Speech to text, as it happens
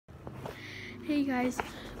Hey guys,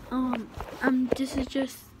 this is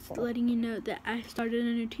just letting you know that I started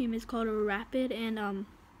a new team. It's called a Rapid, and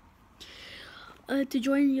to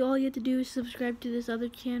join, all you have to do is subscribe to this other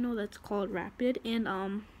channel that's called Rapid,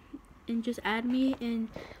 and just add me, and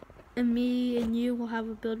me and you will have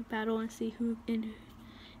a build battle and see who, and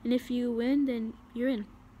if you win, then you're in,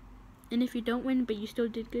 and if you don't win but you still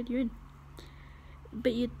did good, you're in.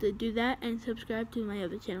 But you have to do that and subscribe to my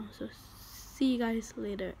other channel. So see you guys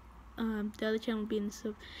later. The other channel will be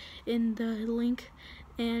in the link,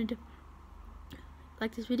 and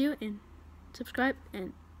like this video and subscribe,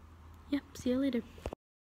 and yeah, see you later.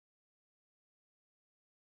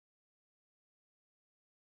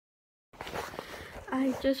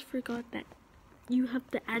 I just forgot that you have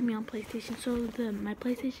to add me on PlayStation. So my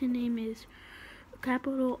PlayStation name is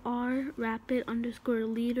capital R Rapid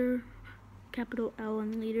 _ leader, capital L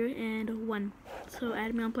and leader, and 1. So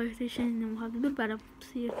add me on PlayStation and we'll have a good battle.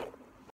 See you.